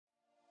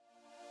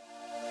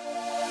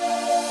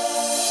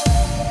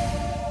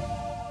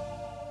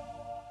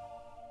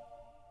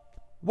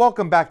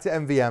Welcome back to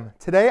MVM.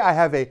 Today I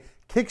have a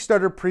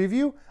Kickstarter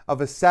preview of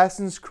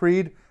Assassin's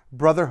Creed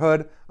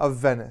Brotherhood of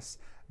Venice.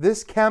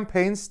 This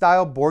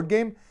campaign-style board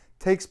game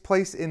takes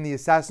place in the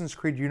Assassin's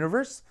Creed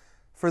universe.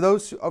 For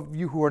those of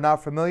you who are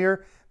not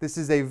familiar, this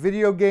is a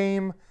video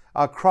game,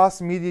 a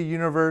cross-media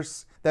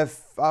universe that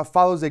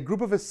follows a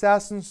group of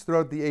assassins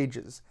throughout the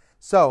ages.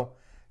 So,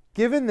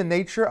 given the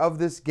nature of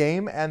this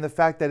game and the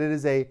fact that it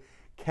is a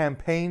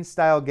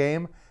campaign-style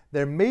game,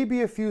 there may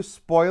be a few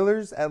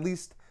spoilers, at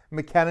least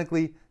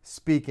mechanically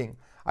speaking.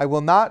 I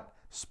will not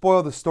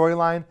spoil the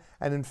storyline,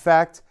 and in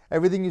fact,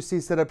 everything you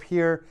see set up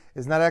here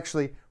is not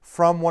actually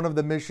from one of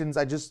the missions.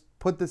 I just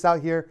put this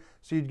out here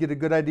so you'd get a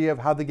good idea of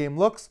how the game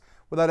looks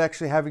without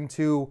actually having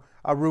to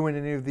ruin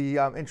any of the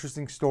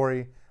interesting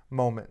story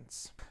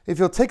moments. If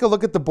you'll take a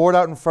look at the board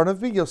out in front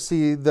of me, you'll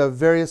see the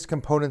various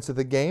components of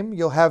the game.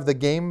 You'll have the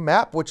game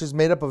map, which is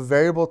made up of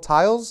variable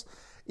tiles.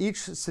 Each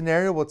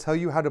scenario will tell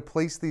you how to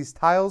place these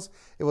tiles.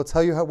 It will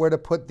tell you where to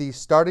put the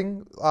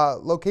starting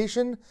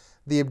location,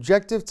 the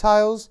objective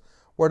tiles,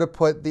 where to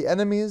put the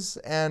enemies,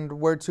 and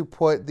where to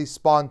put the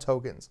spawn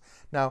tokens.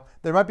 Now,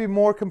 there might be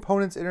more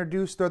components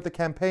introduced throughout the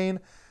campaign.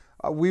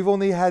 We've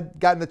only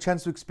gotten the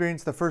chance to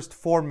experience the first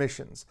 4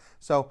 missions.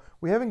 So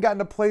we haven't gotten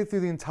to play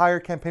through the entire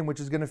campaign, which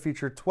is going to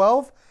feature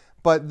 12,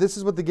 but this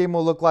is what the game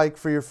will look like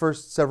for your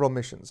first several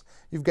missions.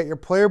 You've got your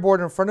player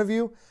board in front of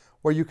you,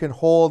 where you can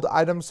hold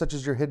items such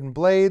as your hidden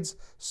blades,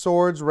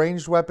 swords,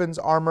 ranged weapons,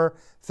 armor,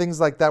 things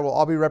like that will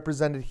all be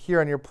represented here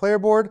on your player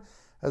board,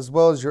 as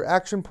well as your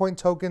action point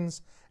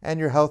tokens and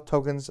your health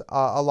tokens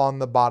along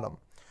the bottom.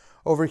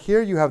 Over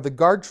here you have the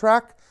guard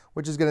track,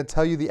 which is going to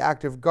tell you the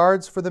active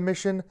guards for the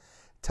mission,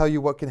 tell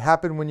you what can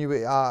happen when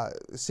you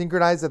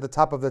synchronize at the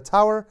top of the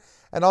tower,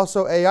 and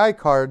also AI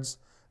cards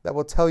that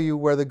will tell you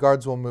where the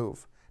guards will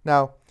move.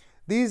 Now,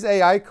 these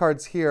AI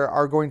cards here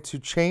are going to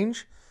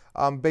change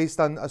based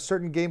on a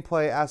certain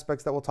gameplay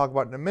aspects that we'll talk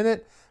about in a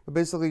minute. But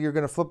basically, you're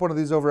going to flip one of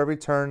these over every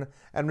turn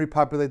and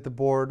repopulate the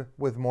board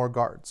with more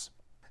guards.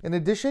 In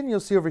addition,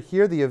 you'll see over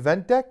here the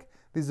event deck.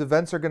 These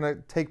events are going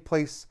to take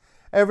place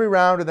every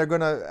round, and they're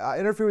going to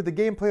interfere with the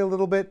gameplay a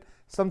little bit,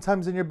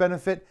 sometimes in your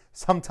benefit,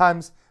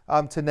 sometimes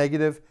to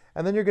negative.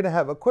 And then you're going to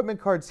have equipment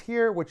cards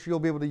here, which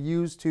you'll be able to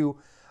use to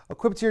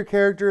equip to your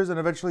characters and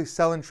eventually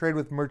sell and trade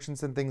with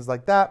merchants and things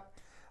like that.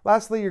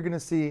 Lastly, you're going to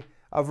see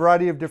a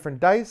variety of different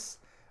dice.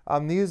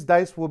 These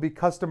dice will be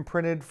custom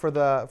printed for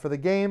the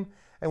game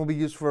and will be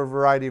used for a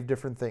variety of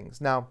different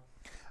things. Now,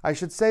 I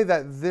should say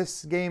that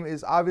this game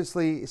is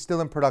obviously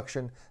still in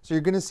production, so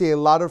you're going to see a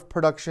lot of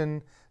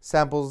production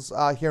samples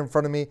here in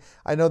front of me.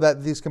 I know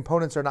that these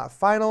components are not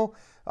final.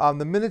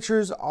 The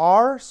miniatures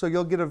are, so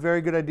you'll get a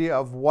very good idea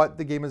of what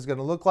the game is going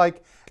to look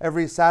like.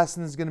 Every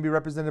assassin is going to be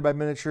represented by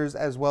miniatures,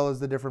 as well as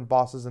the different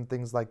bosses and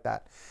things like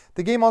that.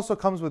 The game also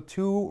comes with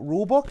 2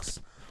 rule books.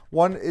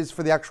 One is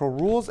for the actual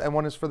rules, and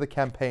one is for the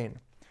campaign.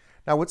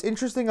 Now, what's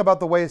interesting about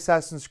the way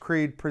Assassin's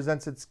Creed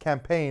presents its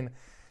campaign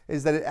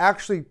is that it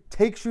actually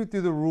takes you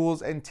through the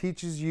rules and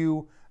teaches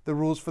you the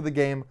rules for the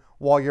game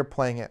while you're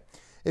playing it.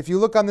 If you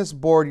look on this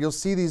board, you'll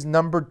see these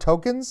numbered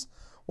tokens.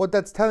 What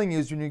that's telling you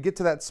is when you get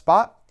to that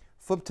spot,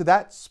 flip to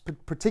that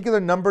particular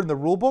number in the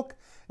rule book,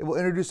 it will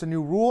introduce a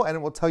new rule and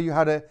it will tell you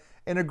how to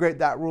integrate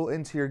that rule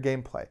into your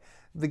gameplay.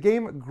 The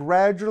game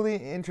gradually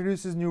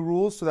introduces new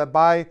rules so that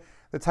by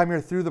the time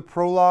you're through the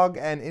prologue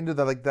and into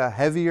the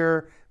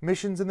heavier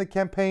missions in the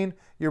campaign,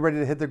 you're ready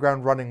to hit the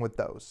ground running with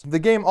those. The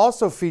game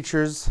also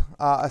features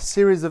a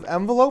series of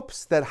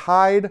envelopes that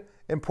hide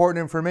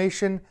important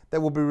information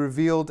that will be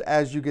revealed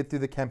as you get through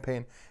the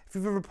campaign. If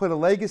you've ever played a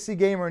legacy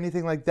game or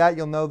anything like that,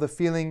 you'll know the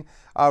feeling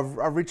of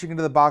reaching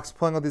into the box,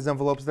 pulling out these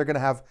envelopes. They're going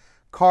to have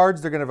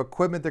cards, they're going to have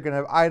equipment, they're going to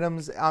have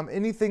items,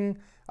 anything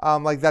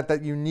like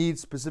that you need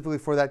specifically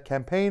for that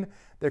campaign.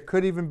 There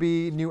could even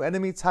be new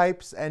enemy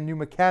types and new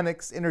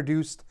mechanics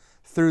introduced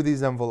through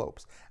these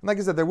envelopes. And like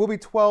I said, there will be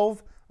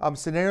 12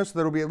 scenarios, so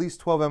there will be at least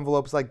 12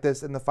 envelopes like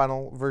this in the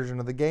final version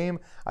of the game.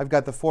 I've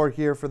got the 4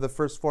 here for the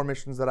first 4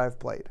 missions that I've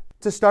played.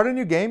 To start a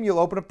new game, you'll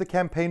open up the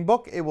campaign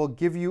book. It will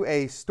give you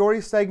a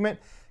story segment,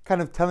 kind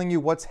of telling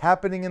you what's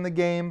happening in the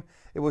game.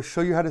 It will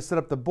show you how to set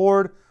up the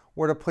board,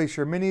 where to place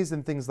your minis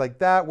and things like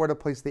that, where to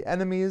place the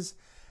enemies.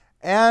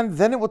 And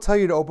then it will tell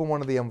you to open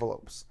one of the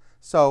envelopes.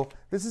 So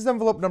this is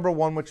envelope number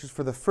 1, which is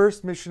for the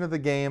first mission of the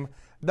game.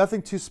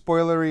 Nothing too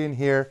spoilery in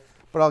here,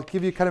 but I'll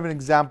give you kind of an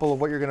example of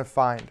what you're going to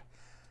find.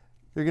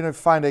 You're going to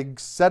find a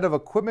set of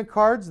equipment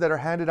cards that are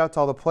handed out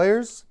to all the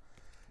players.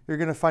 You're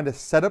going to find a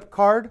setup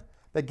card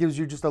that gives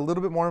you just a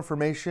little bit more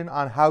information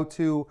on how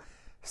to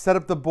set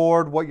up the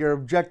board, what your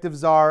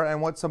objectives are,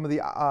 and what some of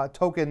the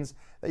tokens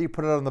that you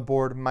put out on the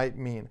board might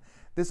mean.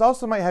 This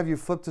also might have you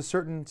flip to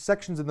certain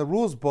sections in the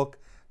rules book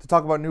to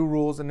talk about new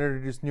rules and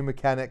introduce new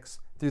mechanics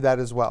through that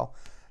as well.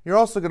 You're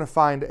also going to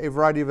find a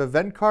variety of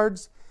event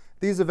cards.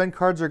 These event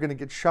cards are going to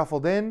get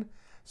shuffled in.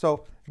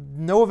 So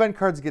no event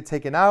cards get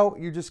taken out.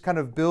 You just kind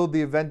of build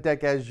the event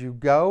deck as you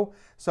go.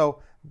 So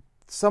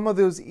some of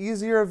those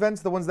easier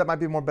events, the ones that might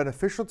be more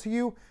beneficial to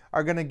you,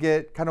 are going to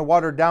get kind of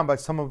watered down by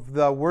some of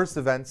the worst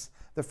events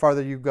the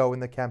farther you go in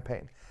the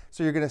campaign.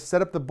 So you're going to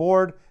set up the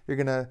board, you're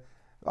going to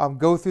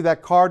go through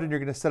that card, and you're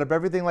going to set up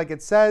everything like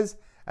it says,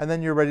 and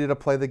then you're ready to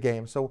play the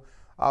game. So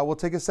we'll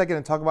take a second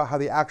and talk about how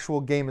the actual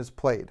game is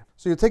played.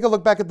 So you'll take a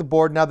look back at the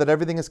board now that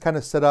everything is kind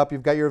of set up.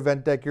 You've got your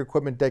event deck, your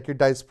equipment deck, your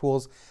dice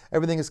pools.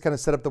 Everything is kind of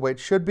set up the way it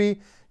should be.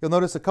 You'll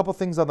notice a couple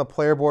things on the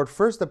player board.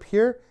 First up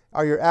here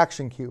are your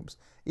action cubes.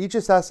 Each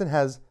assassin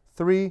has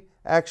 3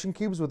 action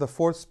cubes with a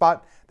 4th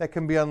spot that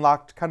can be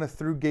unlocked kind of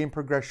through game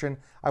progression.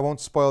 I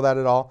won't spoil that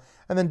at all.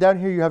 And then down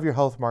here you have your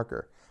health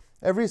marker.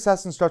 Every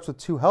assassin starts with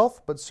 2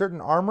 health, but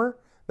certain armor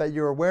that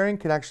you're wearing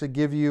can actually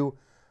give you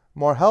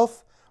more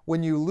health.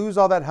 When you lose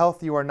all that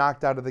health, you are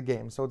knocked out of the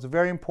game. So it's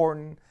very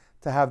important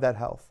to have that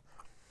health.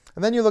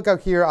 And then you look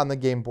out here on the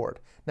game board.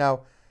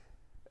 Now,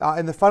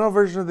 in the final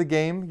version of the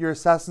game, your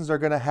assassins are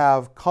going to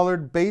have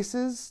colored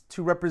bases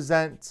to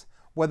represent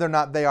whether or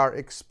not they are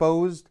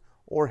exposed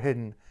or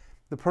hidden.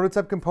 The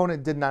prototype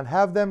component did not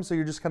have them, so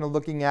you're just kind of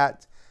looking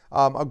at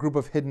a group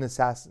of hidden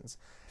assassins.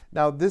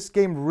 Now, this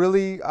game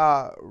really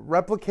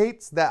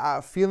replicates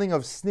that feeling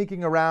of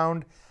sneaking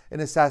around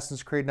in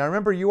Assassin's Creed. Now,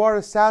 remember, you are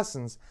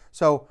assassins,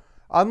 so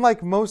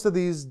unlike most of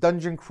these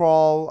dungeon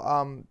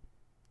crawl,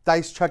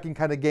 dice chucking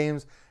kind of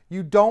games,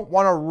 you don't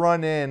want to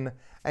run in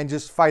and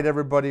just fight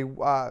everybody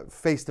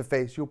face to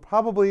face. You'll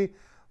probably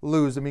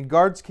lose. I mean,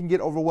 guards can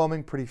get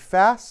overwhelming pretty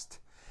fast,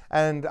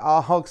 and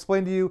I'll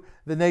explain to you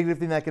the negative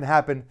thing that can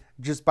happen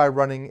just by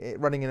running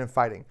in and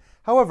fighting.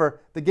 However,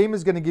 the game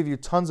is going to give you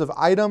tons of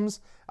items.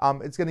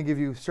 It's going to give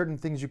you certain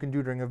things you can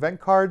do during event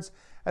cards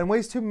and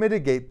ways to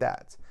mitigate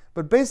that.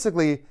 But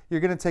basically, you're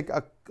going to take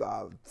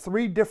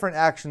 3 different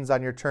actions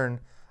on your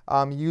turn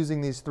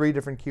using these 3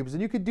 different cubes.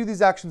 And you could do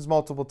these actions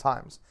multiple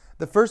times.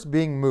 The first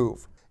being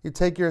move. You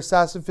take your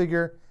assassin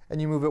figure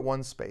and you move it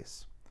 1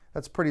 space.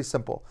 That's pretty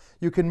simple.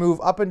 You can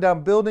move up and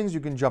down buildings. You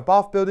can jump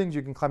off buildings.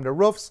 You can climb to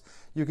roofs.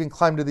 You can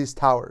climb to these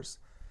towers.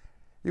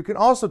 You can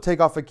also take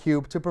off a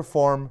cube to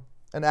perform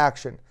an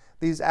action.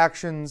 These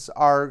actions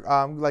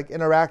are like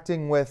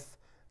interacting with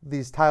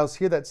these tiles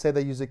here that say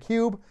they use a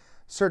cube.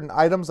 Certain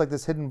items like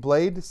this hidden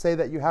blade say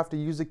that you have to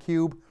use a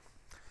cube.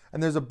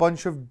 And there's a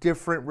bunch of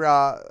different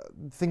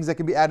things that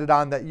can be added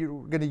on that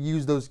you're going to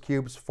use those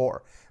cubes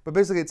for. But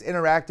basically it's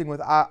interacting with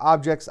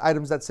objects,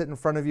 items that sit in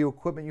front of you,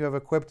 equipment you have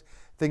equipped,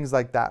 things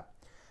like that.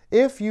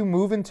 If you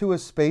move into a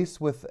space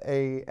with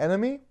an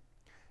enemy,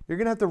 you're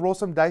going to have to roll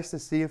some dice to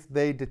see if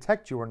they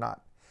detect you or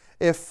not.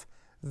 If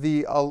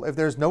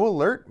there's no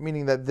alert,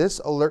 meaning that this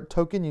alert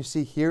token you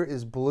see here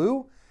is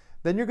blue,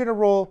 then you're going to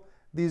roll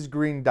these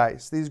green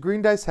dice. These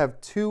green dice have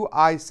 2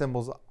 eye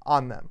symbols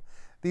on them.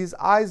 These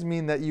eyes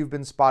mean that you've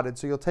been spotted.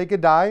 So you'll take a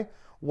die,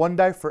 1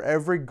 die for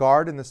every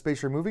guard in the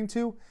space you're moving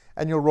to,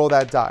 and you'll roll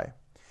that die.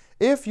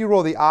 If you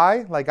roll the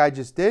eye, like I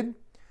just did,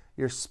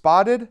 you're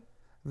spotted.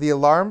 The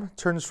alarm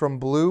turns from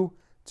blue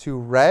to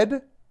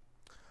red,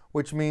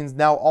 which means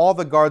now all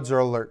the guards are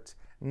alert.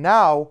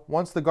 Now,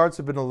 once the guards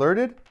have been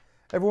alerted,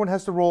 everyone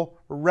has to roll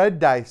red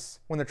dice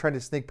when they're trying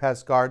to sneak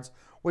past guards,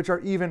 which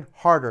are even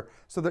harder.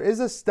 So there is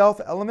a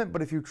stealth element,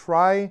 but if you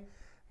try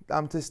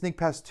to sneak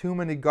past too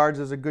many guards,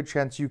 there's a good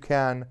chance you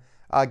can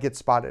get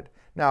spotted.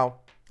 Now,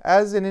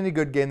 as in any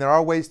good game, there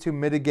are ways to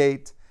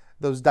mitigate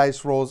those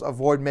dice rolls,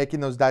 avoid making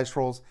those dice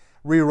rolls,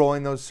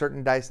 re-rolling those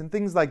certain dice, and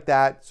things like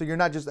that, so you're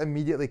not just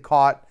immediately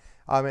caught,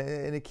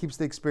 and it keeps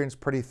the experience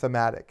pretty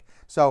thematic.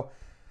 So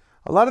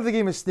a lot of the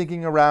game is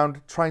sneaking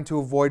around, trying to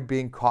avoid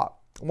being caught.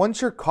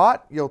 Once you're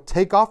caught, you'll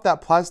take off that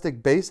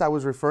plastic base I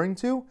was referring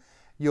to.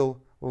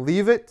 You'll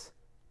leave it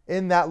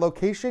in that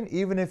location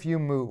even if you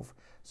move.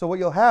 So what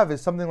you'll have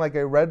is something like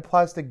a red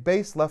plastic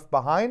base left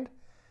behind.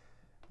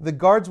 The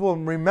guards will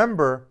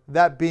remember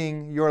that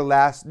being your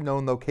last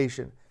known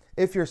location.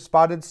 If you're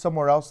spotted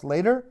somewhere else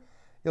later,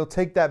 you'll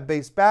take that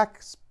base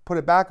back, put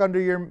it back under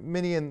your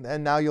mini,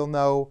 and now you'll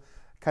know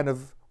kind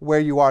of where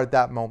you are at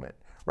that moment,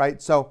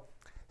 right? So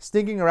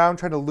sneaking around,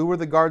 trying to lure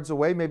the guards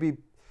away, maybe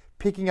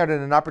peeking out at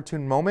an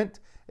opportune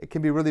moment, it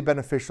can be really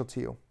beneficial to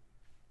you.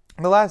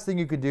 And the last thing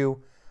you could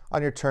do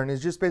on your turn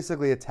is just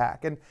basically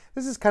attack. And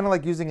this is kind of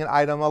like using an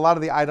item. A lot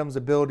of the items'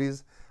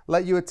 abilities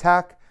let you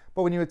attack,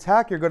 but when you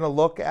attack, you're going to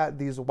look at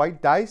these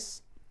white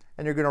dice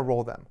and you're going to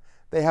roll them.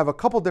 They have a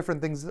couple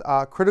different things,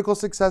 critical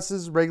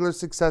successes, regular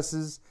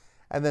successes,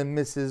 and then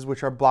misses,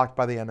 which are blocked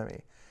by the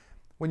enemy.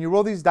 When you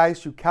roll these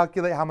dice, you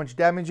calculate how much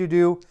damage you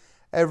do.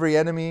 Every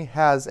enemy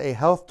has a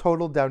health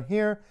total down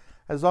here.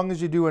 As long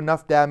as you do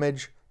enough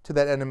damage to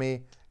that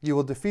enemy, you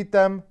will defeat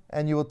them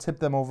and you will tip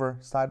them over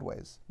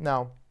sideways.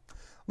 Now,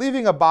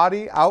 leaving a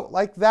body out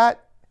like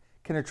that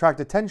can attract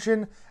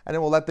attention, and it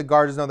will let the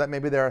guards know that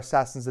maybe there are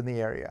assassins in the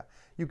area.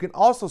 You can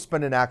also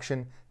spend an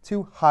action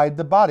to hide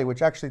the body,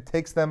 which actually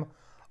takes them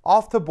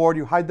off the board.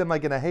 You hide them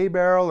like in a hay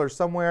barrel or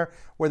somewhere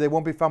where they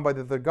won't be found by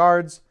the other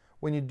guards.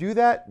 When you do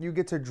that, you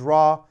get to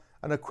draw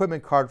an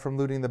equipment card from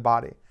looting the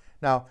body.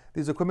 Now,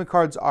 these equipment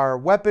cards are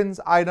weapons,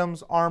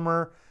 items,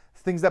 armor,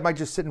 things that might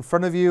just sit in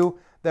front of you.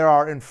 There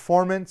are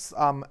informants,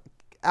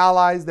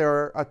 allies. There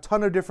are a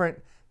ton of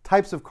different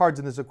types of cards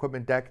in this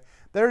equipment deck.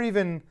 There are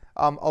even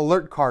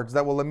alert cards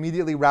that will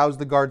immediately rouse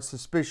the guard's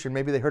suspicion.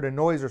 Maybe they heard a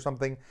noise or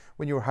something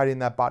when you were hiding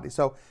that body.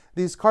 So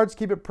these cards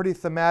keep it pretty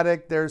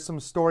thematic. There's some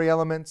story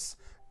elements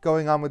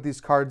going on with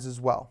these cards as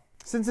well.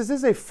 Since this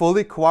is a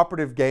fully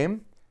cooperative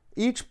game,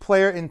 each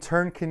player in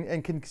turn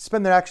can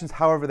spend their actions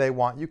however they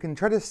want. You can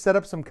try to set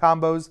up some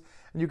combos,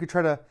 and you can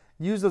try to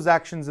use those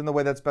actions in the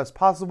way that's best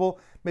possible.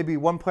 Maybe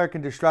one player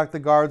can distract the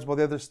guards while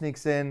the other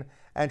sneaks in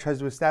and tries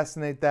to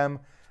assassinate them.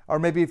 Or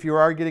maybe if you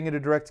are getting into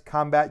direct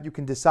combat, you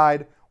can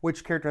decide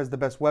which character has the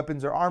best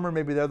weapons or armor.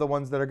 Maybe they're the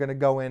ones that are going to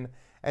go in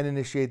and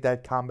initiate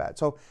that combat.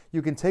 So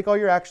you can take all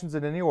your actions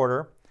in any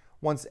order.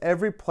 Once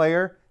every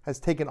player has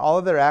taken all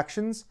of their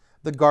actions,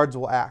 the guards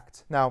will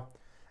act. Now,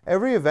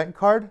 every event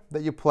card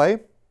that you play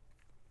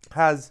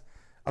has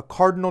a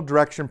cardinal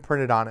direction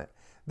printed on it.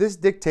 This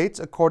dictates,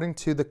 according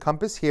to the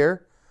compass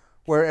here,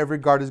 where every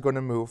guard is going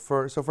to move.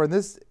 So for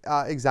this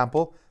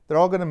example, they're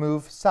all going to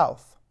move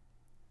south.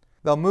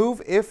 They'll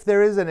move if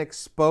there is an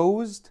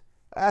exposed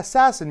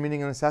assassin,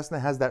 meaning an assassin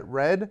that has that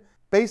red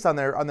base on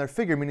their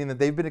figure, meaning that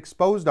they've been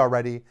exposed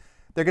already,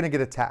 they're going to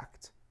get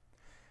attacked.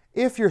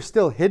 If you're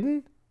still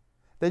hidden,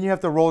 then you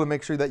have to roll to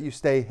make sure that you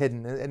stay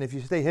hidden. And if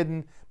you stay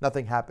hidden,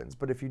 nothing happens.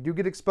 But if you do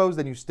get exposed,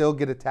 then you still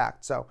get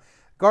attacked. So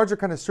guards are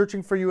kind of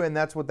searching for you, and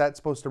that's what that's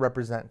supposed to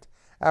represent.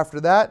 After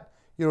that,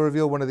 you'll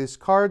reveal one of these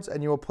cards,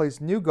 and you will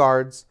place new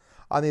guards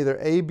on either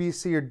A, B,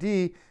 C, or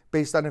D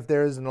based on if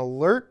there is an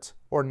alert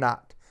or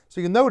not. So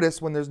you can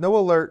notice when there's no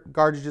alert,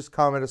 guards just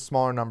come at a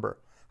smaller number.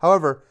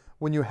 However,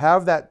 when you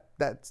have that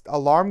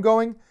alarm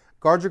going,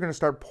 guards are going to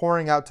start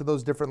pouring out to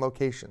those different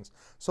locations.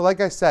 So like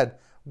I said,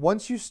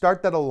 once you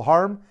start that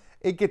alarm,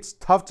 it gets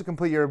tough to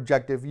complete your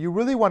objective. You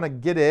really want to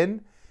get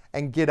in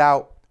and get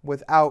out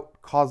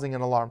without causing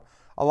an alarm.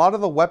 A lot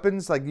of the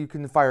weapons, like you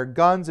can fire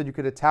guns and you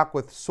could attack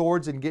with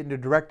swords and get into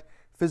direct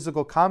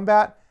physical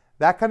combat,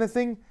 that kind of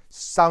thing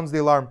sounds the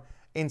alarm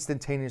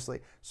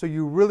instantaneously. So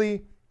you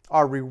really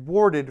are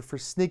rewarded for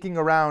sneaking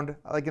around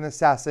like an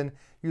assassin,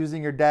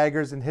 using your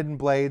daggers and hidden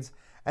blades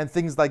and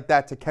things like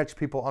that to catch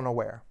people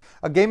unaware.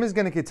 A game is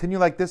going to continue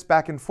like this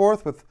back and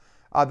forth with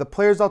the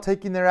players all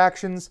taking their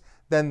actions,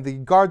 then the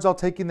guards all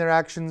taking their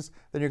actions,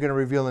 then you're going to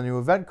reveal a new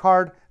event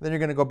card, then you're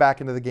going to go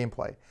back into the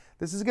gameplay.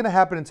 This is going to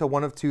happen until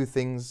one of two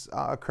things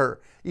occur.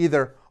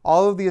 Either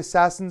all of the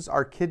assassins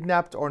are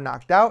kidnapped or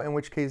knocked out, in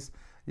which case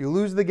you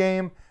lose the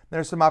game.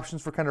 There's some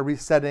options for kind of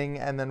resetting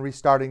and then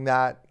restarting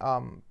that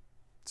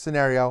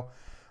scenario.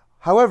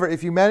 However,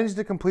 if you manage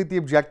to complete the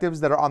objectives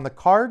that are on the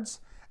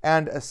cards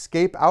and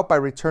escape out by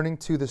returning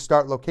to the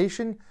start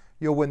location,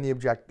 you'll win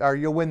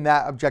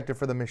that objective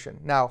for the mission.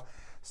 Now,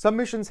 some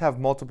missions have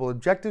multiple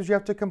objectives you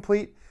have to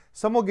complete.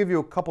 Some will give you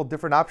a couple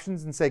different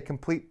options and say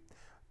complete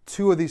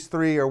 2 of these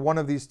 3 or 1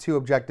 of these 2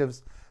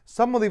 objectives.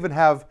 Some will even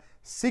have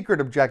secret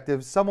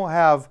objectives. Some will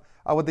have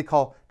what they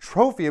call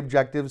trophy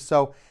objectives.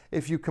 So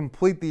if you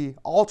complete the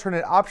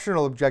alternate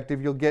optional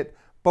objective, you'll get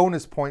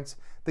bonus points.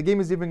 The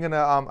game is even going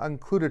to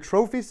include a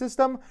trophy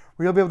system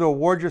where you'll be able to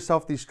award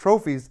yourself these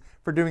trophies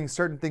for doing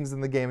certain things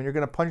in the game. And you're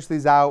going to punch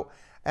these out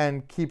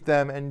and keep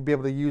them and be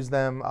able to use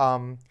them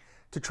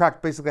to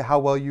track basically how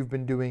well you've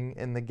been doing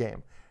in the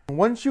game.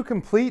 Once you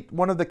complete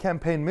one of the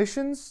campaign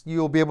missions,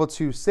 you'll be able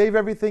to save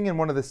everything in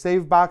one of the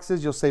save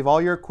boxes. You'll save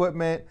all your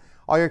equipment,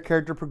 all your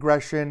character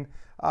progression,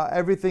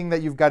 everything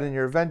that you've got in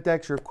your event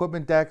decks, your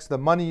equipment decks, the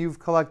money you've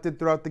collected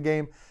throughout the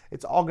game.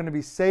 It's all going to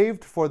be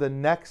saved for the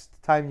next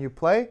time you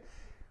play.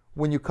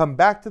 When you come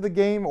back to the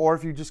game, or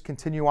if you just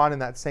continue on in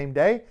that same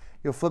day,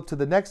 you'll flip to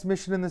the next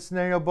mission in the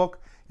scenario book,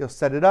 you'll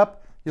set it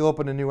up, you'll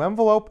open a new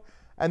envelope,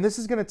 and this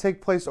is going to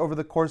take place over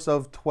the course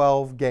of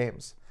 12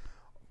 games.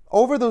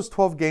 Over those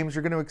 12 games,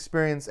 you're going to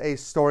experience a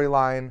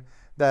storyline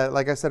that,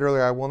 like I said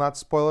earlier, I will not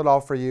spoil it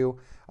all for you,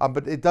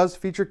 but it does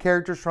feature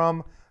characters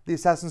from the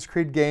Assassin's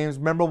Creed games,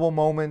 memorable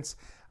moments.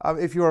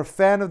 If you're a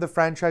fan of the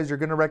franchise, you're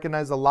going to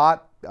recognize a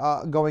lot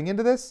going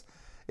into this.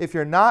 If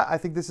you're not, I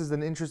think this is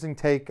an interesting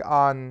take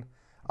on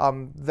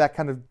that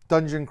kind of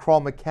dungeon crawl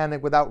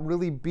mechanic without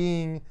really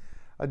being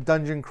a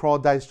dungeon crawl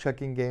dice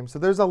checking game. So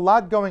there's a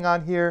lot going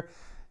on here.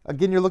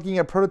 Again, you're looking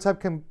at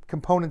prototype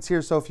components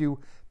here. So if you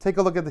take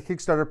a look at the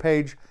Kickstarter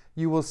page,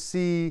 you will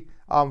see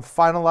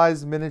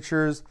finalized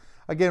miniatures.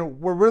 Again,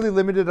 we're really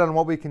limited on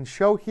what we can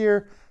show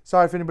here.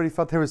 Sorry if anybody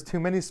felt there was too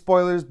many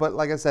spoilers, but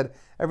like I said,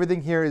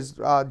 everything here is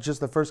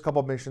just the first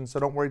couple missions, so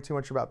don't worry too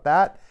much about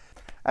that.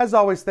 As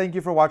always, thank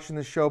you for watching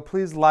the show.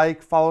 Please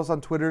like, follow us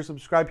on Twitter,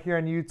 subscribe here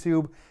on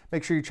YouTube.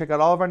 Make sure you check out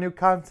all of our new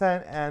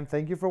content, and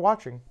thank you for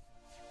watching.